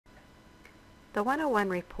The 101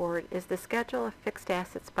 report is the schedule of fixed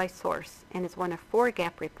assets by source and is one of 4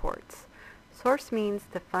 GAAP reports. Source means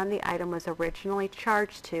the fund the item was originally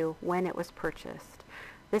charged to when it was purchased.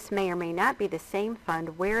 This may or may not be the same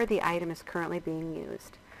fund where the item is currently being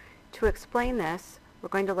used. To explain this, we're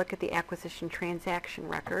going to look at the acquisition transaction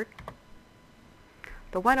record.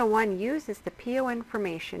 The 101 uses the PO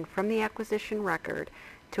information from the acquisition record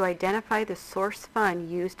to identify the source fund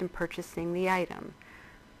used in purchasing the item.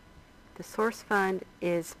 The source fund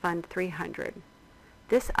is Fund 300.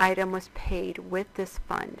 This item was paid with this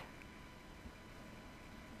fund.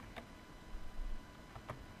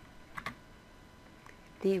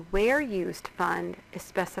 The where used fund is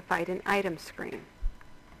specified in item screen.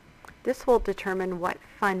 This will determine what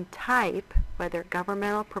fund type, whether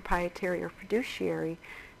governmental, proprietary, or fiduciary,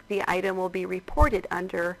 the item will be reported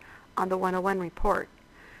under on the 101 report.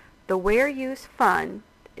 The where used fund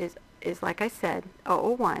is like I said,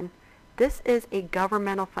 001. This is a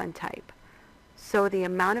governmental fund type. So the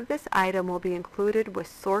amount of this item will be included with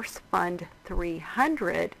source fund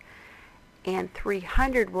 300, and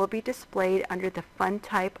 300 will be displayed under the fund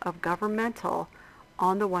type of governmental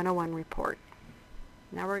on the 101 report.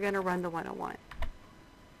 Now we're going to run the 101.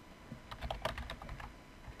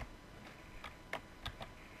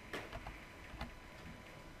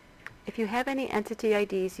 If you have any entity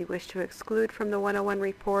IDs you wish to exclude from the 101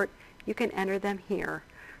 report, you can enter them here.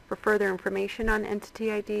 For further information on entity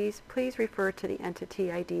IDs, please refer to the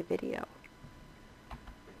entity ID video.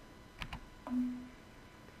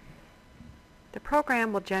 The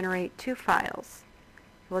program will generate 2 files.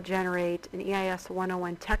 It will generate an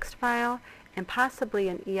EIS101 text file and possibly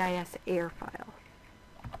an EIS AIR file.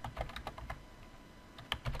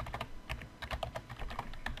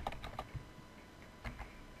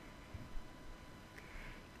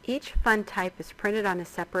 Each fund type is printed on a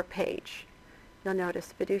separate page. You'll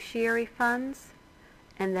notice fiduciary funds,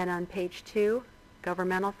 and then on page 2,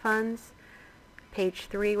 governmental funds. Page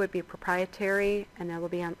 3 would be proprietary, and there will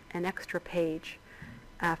be an extra page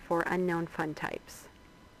for unknown fund types.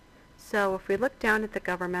 So if we look down at the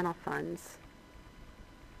governmental funds,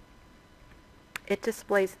 it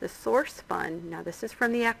displays the source fund. Now this is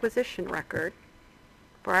from the acquisition record.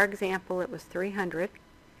 For our example, it was 300.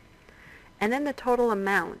 And then the total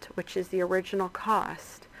amount, which is the original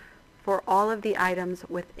cost for all of the items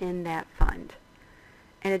within that fund.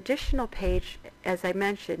 An additional page, as I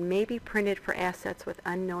mentioned, may be printed for assets with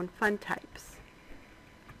unknown fund types.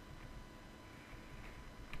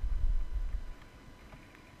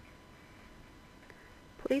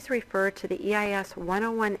 Please refer to the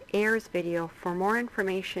EIS101 AIRS video for more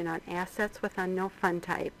information on assets with unknown fund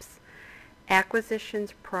types,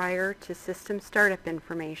 acquisitions prior to system startup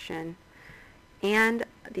information, and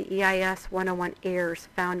the EIS101 AIRS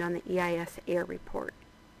found on the EIS AIR report.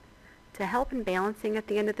 To help in balancing at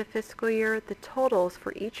the end of the fiscal year, the totals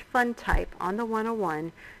for each fund type on the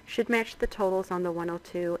 101 should match the totals on the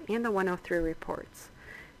 102 and the 103 reports.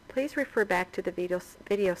 Please refer back to the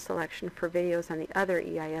video selection for videos on the other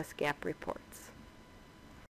EIS GAAP reports.